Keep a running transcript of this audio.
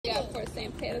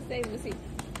Taylor, say, let me see.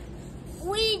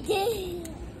 We did,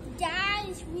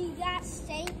 guys. We got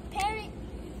St. Patrick's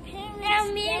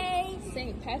Day.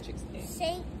 St. Patrick's Day.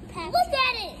 St. Patrick's. Look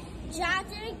at it.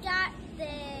 Jonathan got the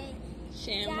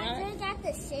Shamrock. Jonathan got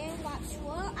the shamrock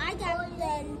swirl. I got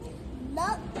the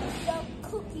nut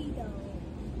cookie dough.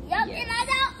 Yup, Yes. and I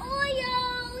got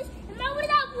Oreos. Remember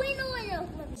that green Oreo?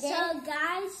 So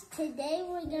guys, today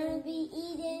we're gonna be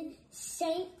eating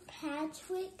St.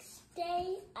 Patrick's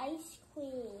Day ice cream.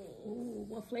 Ooh,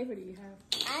 what flavor do you have?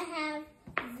 I have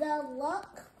the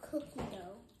luck cookie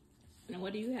dough. And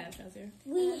what do you have, Jazir?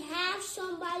 We have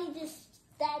somebody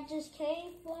that just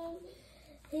came from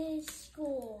his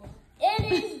school.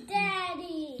 It is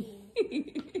Daddy.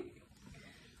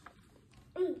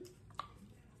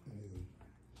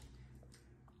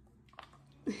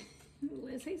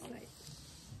 What it tastes like?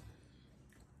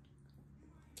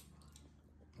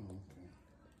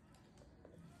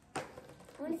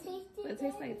 Want to taste it? What it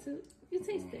tastes like too? You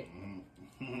taste it.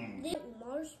 The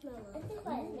marshmallow. I think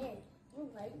like mint. You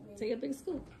like mint. Take a big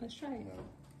scoop. Let's try it.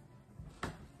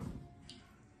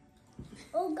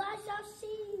 Oh gosh, y'all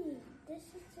see. This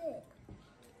is it.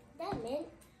 That mint.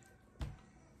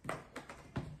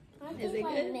 I Is think it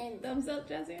like good? mint. Thumbs up,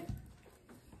 Jazir.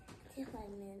 Tastes like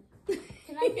mint.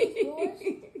 Can I taste yours?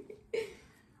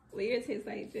 What yours tastes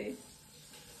like, Jay?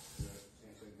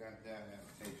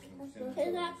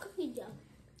 Here's that cookie dough.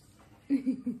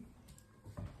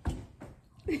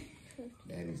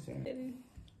 Daddy's turn.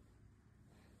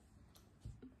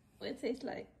 What it tastes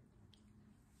like?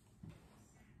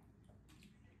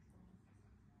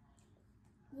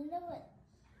 You know what?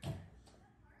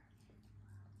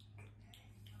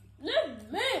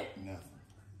 This mint.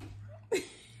 Nothing.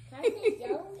 Can I taste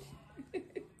yours?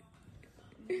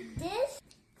 This?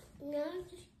 No,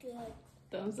 just good.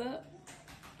 Thumbs up?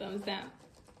 Thumbs down?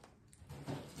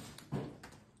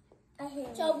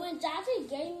 So when Johnson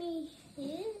gave me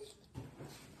his,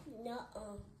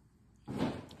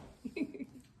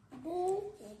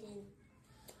 boo, and then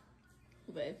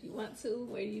But if you want to,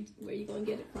 where you gonna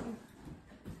get it from?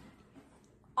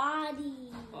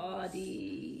 Audie. All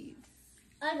these.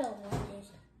 I don't want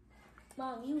this.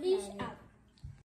 Mom, you leave out.